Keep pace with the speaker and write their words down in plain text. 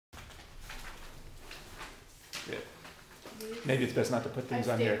good. Maybe it's best not to put things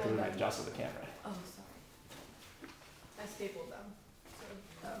on here because we might jostle the camera. Oh, sorry. I stapled them. So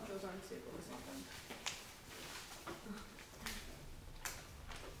those aren't stapled or something.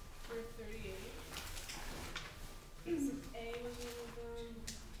 For 38. So A was one of them.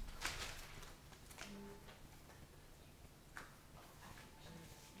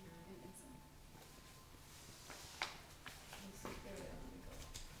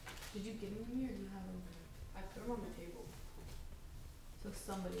 Did you give them to me or do you have them? I put them on the table. So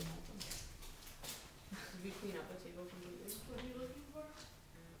somebody had them. Did we clean up the table completely? What are you looking for?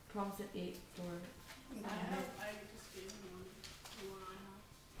 Promise at 8 for. I just gave him one. The one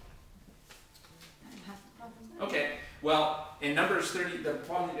I have. Okay, well, in numbers 30, the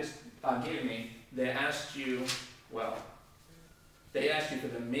problem you just gave me, they asked you for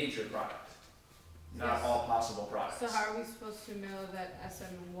the major product, not all possible products. So how are we supposed to know that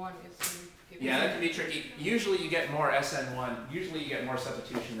SN1 is given? Yeah, that can be tricky. Usually you get more SN1, usually you get more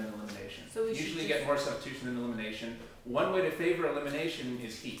substitution than elimination. So we usually you get more substitution than elimination. One way to favor elimination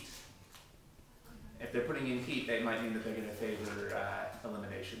is heat. If they're putting in heat, that might mean that they're going to favor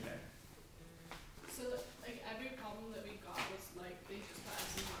elimination then. So like every problem that we got was like they just put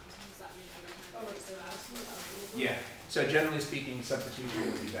SN1. Does that mean every time they just put SN1? Yeah, so generally speaking, substitution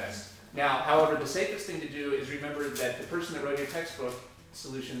would be best. Now, however, the safest thing to do is remember that the person that wrote your textbook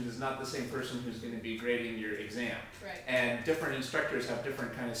solution is not the same person who's going to be grading your exam. Right. And different instructors have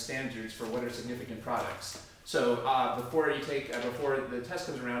different kind of standards for what are significant products. So before the test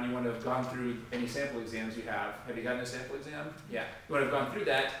comes around, you want to have gone through any sample exams you have. Have you gotten a sample exam? Yeah. You want to have gone through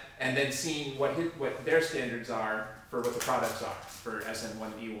that and then seen what their standards are for what the products are for SN1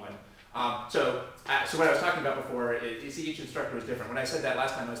 and E1. So what I was talking about before, each instructor is different. When I said that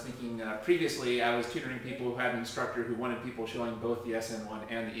last time, I was thinking previously I was tutoring people who had an instructor who wanted people showing both the SN1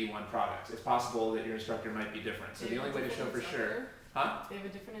 and the E1 products. It's possible that your instructor might be different. So the only way to show for sure, They have a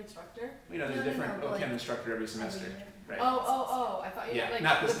different instructor? you know, there's a different OChem instructor every semester. Right. Oh, I thought you meant like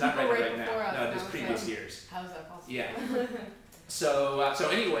not the this, not people right now. before us. No, just previous years. How is that possible? Yeah. So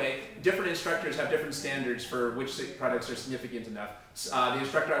anyway, different instructors have different standards for which products are significant enough. The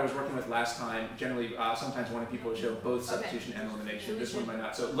instructor I was working with last time generally sometimes wanted people to show both substitution and elimination. This one might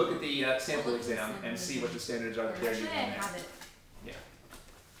not. So look at the sample exam and see what the standards are that they're using there. Yeah.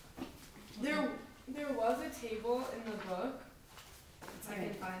 There was a table in the book. I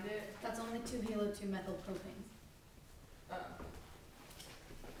can find it. That's only 2-halo-2-methylpropanes. Oh.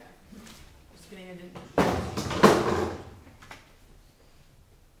 Okay. Just kidding, I didn't.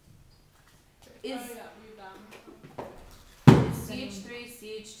 Is CH3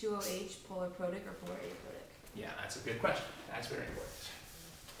 CH2OH polar protic or polar aprotic? Yeah, that's a good question. That's very important.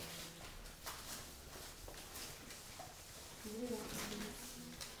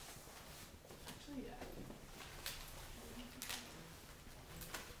 Actually, yeah.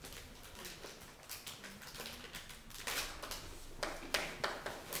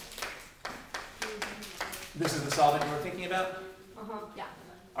 This is the solvent you were thinking about? Yeah.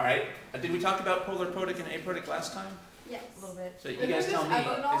 All right. Did we talk about polar protic and aprotic last time? Yes. A little bit. So you guys tell me,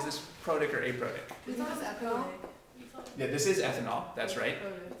 is this protic or aprotic? This is ethanol. Yeah, this is ethanol. That's right.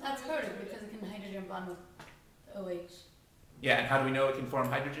 That's protic because it can hydrogen bond with OH. Yeah, and how do we know it can form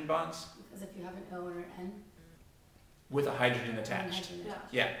hydrogen bonds? Because if you have an O or an N. With a hydrogen attached. Hydrogen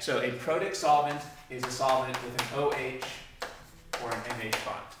attached. Yeah, so a protic solvent is a solvent with an OH or an NH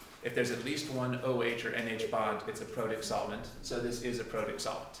bond. If there's at least one OH or NH bond, it's a protic solvent. So this is a protic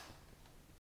solvent.